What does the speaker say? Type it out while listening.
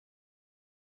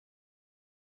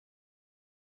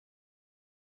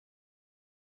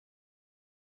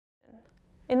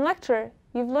In lecture,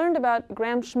 you've learned about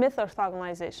Gram-Schmidt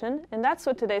orthogonalization, and that's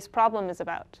what today's problem is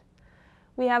about.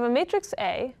 We have a matrix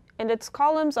A, and its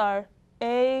columns are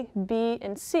A, B,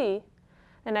 and C,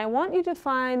 and I want you to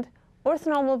find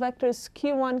orthonormal vectors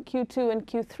q1, q2, and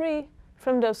q3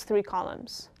 from those three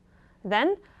columns.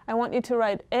 Then, I want you to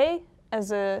write A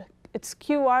as its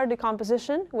QR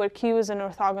decomposition, where Q is an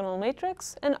orthogonal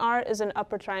matrix, and R is an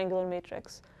upper triangular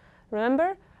matrix.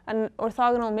 Remember, an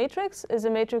orthogonal matrix is a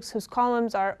matrix whose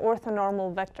columns are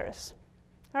orthonormal vectors.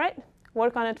 All right,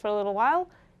 work on it for a little while,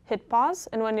 hit pause,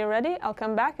 and when you're ready, I'll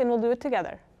come back and we'll do it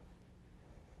together.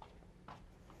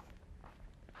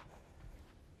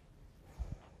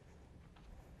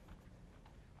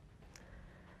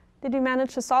 Did you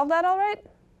manage to solve that all right?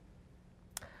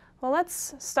 Well,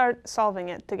 let's start solving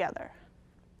it together.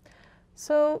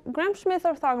 So Gram-Schmidt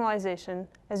orthogonalization,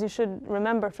 as you should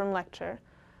remember from lecture,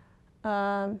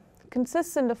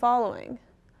 consists in the following.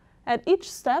 At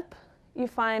each step, you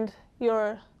find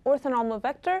your orthonormal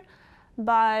vector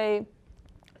by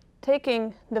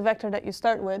taking the vector that you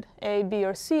start with, A, B,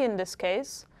 or C in this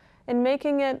case, and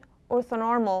making it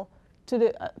orthonormal to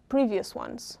the previous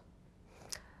ones.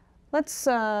 Let's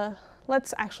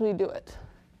actually do it.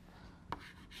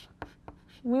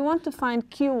 We want to find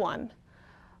q1.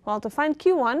 Well, to find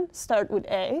q1, start with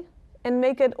A and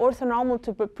make it orthonormal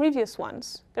to the previous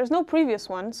ones. There's no previous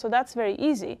one, so that's very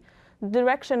easy. The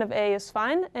direction of A is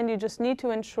fine, and you just need to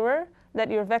ensure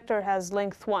that your vector has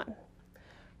length 1.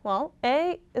 Well,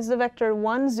 A is the vector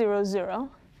 1, 0, 0.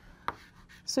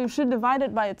 So you should divide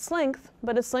it by its length,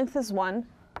 but its length is 1.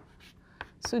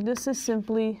 So this is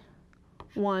simply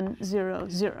 1, 0,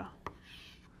 0.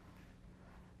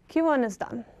 q1 is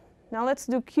done. Now let's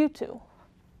do q2.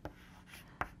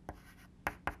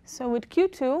 So with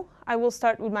q2, I will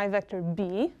start with my vector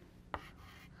b.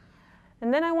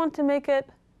 And then I want to make it,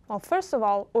 well, first of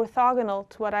all, orthogonal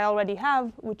to what I already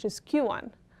have, which is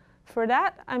q1. For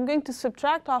that, I'm going to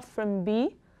subtract off from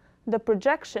b the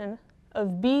projection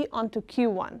of b onto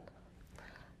q1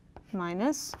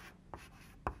 minus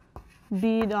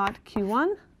b dot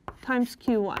q1 times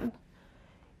q1.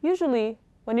 Usually,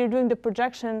 when you're doing the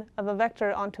projection of a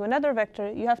vector onto another vector,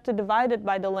 you have to divide it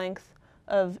by the length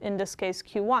of, in this case,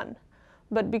 q1.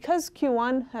 But because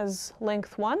q1 has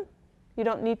length 1, you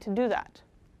don't need to do that.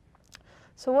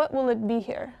 So what will it be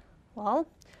here? Well,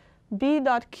 b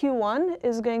dot q1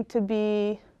 is going to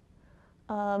be,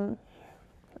 let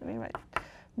me write,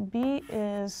 b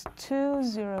is 2,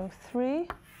 0, 3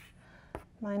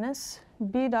 minus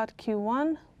b dot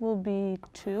q1 will be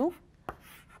 2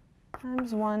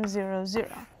 times 1, 0, 0.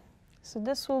 So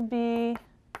this will be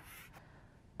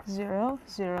 0,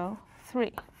 0,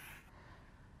 3.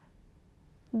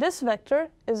 This vector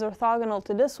is orthogonal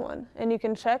to this one, and you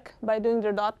can check by doing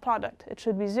their dot product. It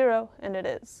should be 0, and it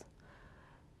is.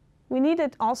 We need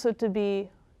it also to be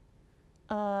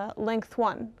length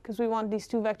 1, because we want these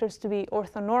two vectors to be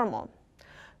orthonormal.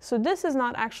 So this is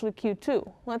not actually q2.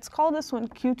 Let's call this one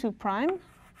q2 prime,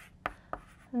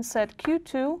 and set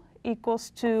q2 equals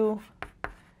to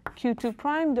q2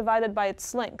 prime divided by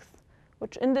its length,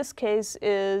 which in this case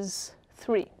is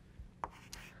 3.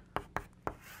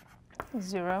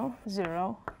 0,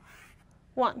 0,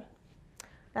 1.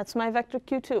 That's my vector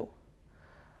q2.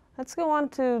 Let's go on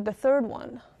to the third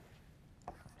one,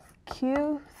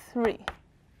 q3.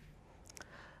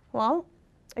 Well,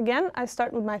 again, I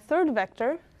start with my third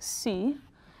vector, c.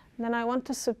 Then I want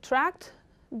to subtract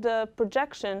the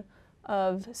projection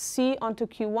of c onto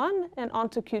q1 and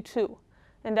onto q2.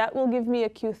 And that will give me a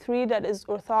q3 that is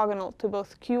orthogonal to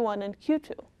both q1 and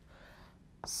q2.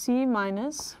 c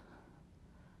minus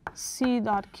c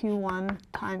dot q1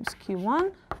 times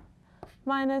q1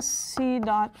 minus c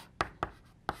dot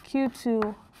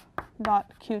q2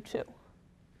 dot q2.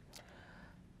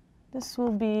 This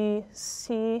will be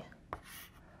c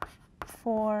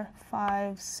 4,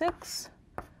 5, 6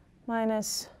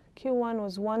 minus q1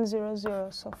 was 1, 0, 0,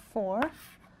 so 4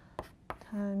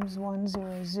 times 1,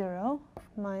 0, 0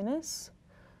 minus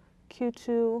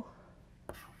q2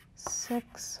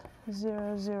 6,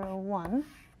 0, 0, 1.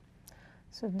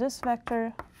 So this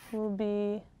vector will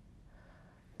be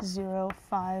 0,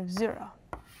 5, 0.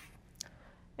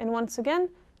 And once again,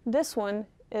 this one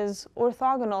is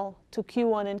orthogonal to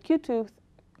q1 and q2,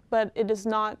 but it is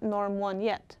not norm 1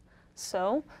 yet.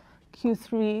 So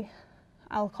q3,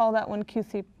 I'll call that one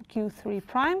q3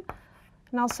 prime,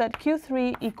 and I'll set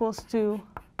q3 equals to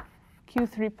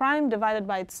q3 prime divided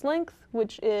by its length,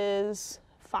 which is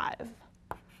 5.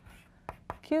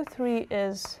 q3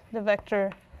 is the vector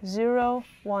 0,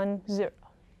 1, 0.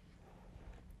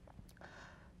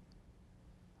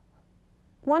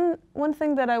 One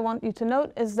thing that I want you to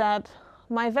note is that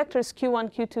my vectors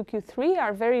q1, q2, q3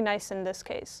 are very nice in this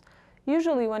case.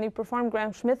 Usually when you perform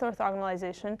Gram-Schmidt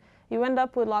orthogonalization, you end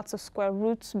up with lots of square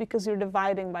roots because you're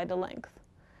dividing by the length.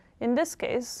 In this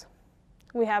case,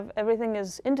 we have everything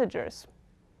is integers,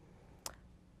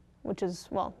 which is,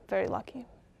 well, very lucky.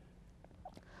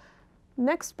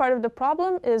 Next part of the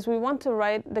problem is we want to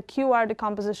write the QR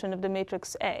decomposition of the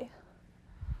matrix A.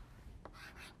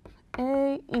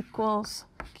 A equals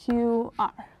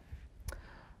QR.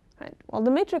 Right. Well,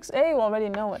 the matrix A, you already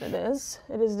know what it is.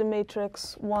 It is the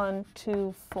matrix 1,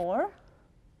 2, 4,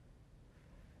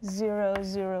 0,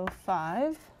 0,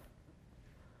 5,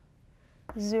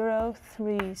 0,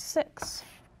 3, 6.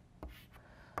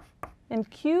 In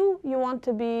Q, you want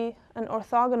to be an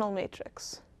orthogonal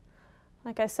matrix.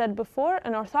 Like I said before,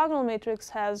 an orthogonal matrix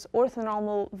has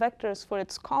orthonormal vectors for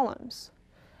its columns.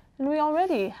 And we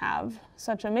already have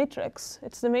such a matrix.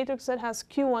 It's the matrix that has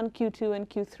q1, q2, and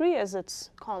q3 as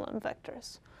its column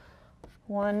vectors.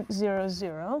 1, 0,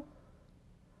 0,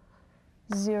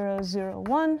 0, 0,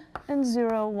 1, and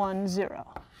 0, 1,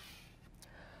 0.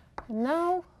 And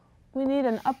now we need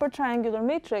an upper triangular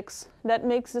matrix that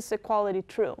makes this equality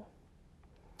true.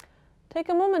 Take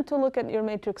a moment to look at your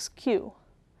matrix Q.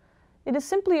 It is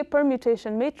simply a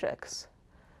permutation matrix.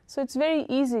 So it's very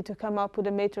easy to come up with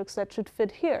a matrix that should fit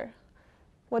here.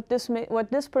 What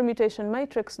this permutation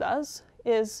matrix does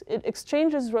is it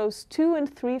exchanges rows 2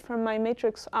 and 3 from my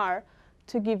matrix R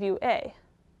to give you A.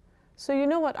 So you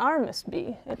know what R must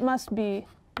be. It must be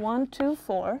 1, 2,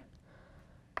 4,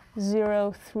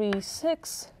 0, 3,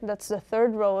 6. That's the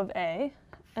third row of A.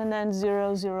 And then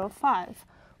 0, 0, 5,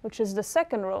 which is the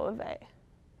second row of A.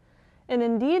 And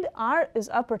indeed, R is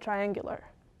upper triangular.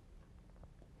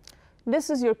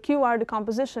 This is your QR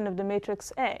decomposition of the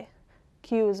matrix A.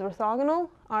 Q is orthogonal,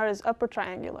 R is upper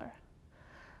triangular.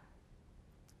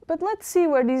 But let's see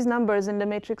where these numbers in the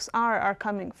matrix R are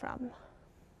coming from.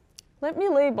 Let me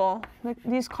label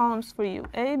these columns for you,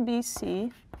 A, B,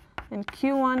 C, and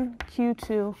Q1,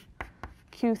 Q2,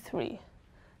 Q3.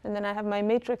 And then I have my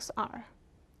matrix R.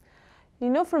 You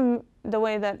know from the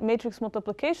way that matrix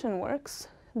multiplication works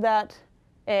that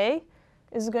A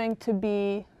is going to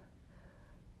be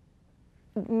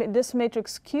this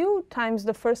matrix Q times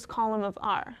the first column of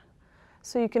R.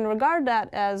 So you can regard that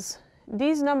as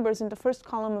these numbers in the first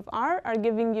column of R are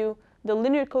giving you the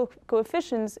linear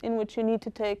coefficients in which you need to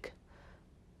take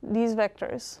these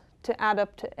vectors to add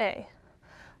up to A.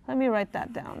 Let me write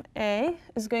that down. A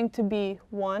is going to be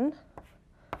 1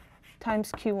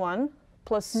 times Q1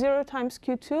 plus 0 times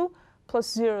Q2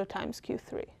 plus 0 times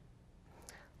Q3.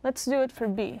 Let's do it for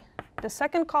B. The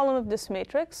second column of this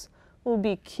matrix will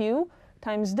be Q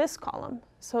times this column.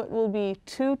 So it will be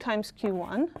 2 times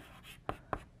Q1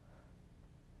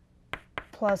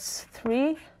 plus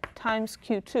 3 times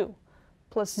Q2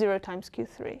 plus 0 times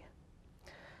Q3.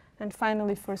 And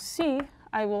finally for C,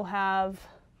 I will have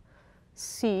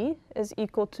C is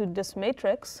equal to this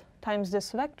matrix times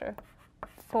this vector,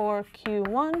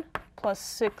 4Q1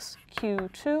 plus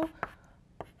 6Q2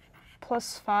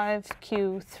 plus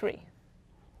 5Q3.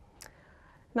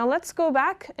 Now let's go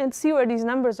back and see where these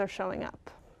numbers are showing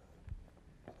up.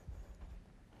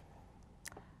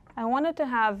 I wanted to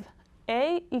have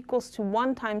A equals to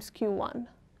 1 times Q1.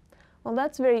 Well,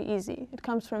 that's very easy. It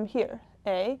comes from here.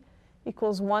 A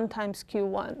equals 1 times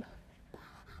Q1.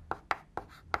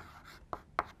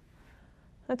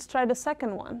 Let's try the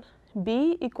second one.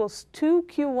 B equals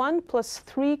 2Q1 plus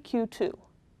 3Q2.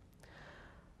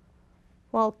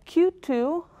 Well,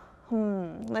 Q2,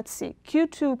 let's see.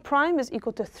 Q2 prime is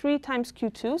equal to 3 times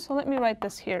Q2. So let me write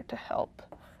this here to help.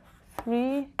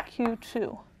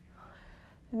 3Q2.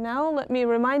 Now let me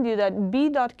remind you that B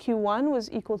dot Q1 was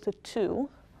equal to 2.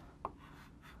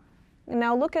 And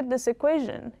now look at this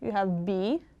equation. You have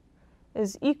B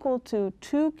is equal to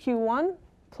 2Q1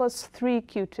 plus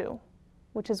 3Q2,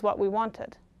 which is what we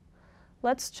wanted.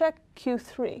 Let's check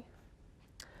Q3.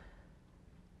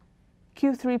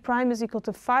 Q3 prime is equal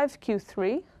to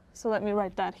 5Q3. So let me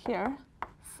write that here,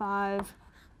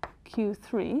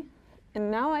 5Q3.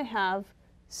 And now I have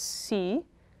C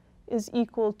is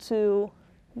equal to,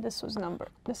 this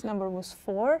number was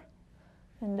 4,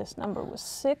 and this number was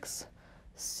 6.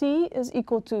 C is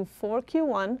equal to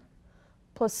 4Q1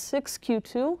 plus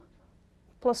 6Q2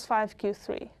 plus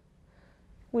 5Q3,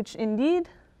 which indeed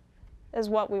is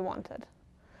what we wanted.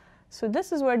 So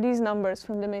this is where these numbers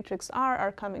from the matrix R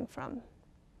are coming from.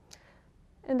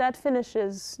 And that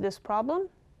finishes this problem.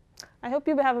 I hope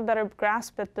you have a better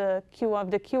grasp at the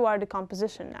QR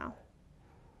decomposition now.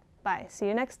 Bye. See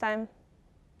you next time.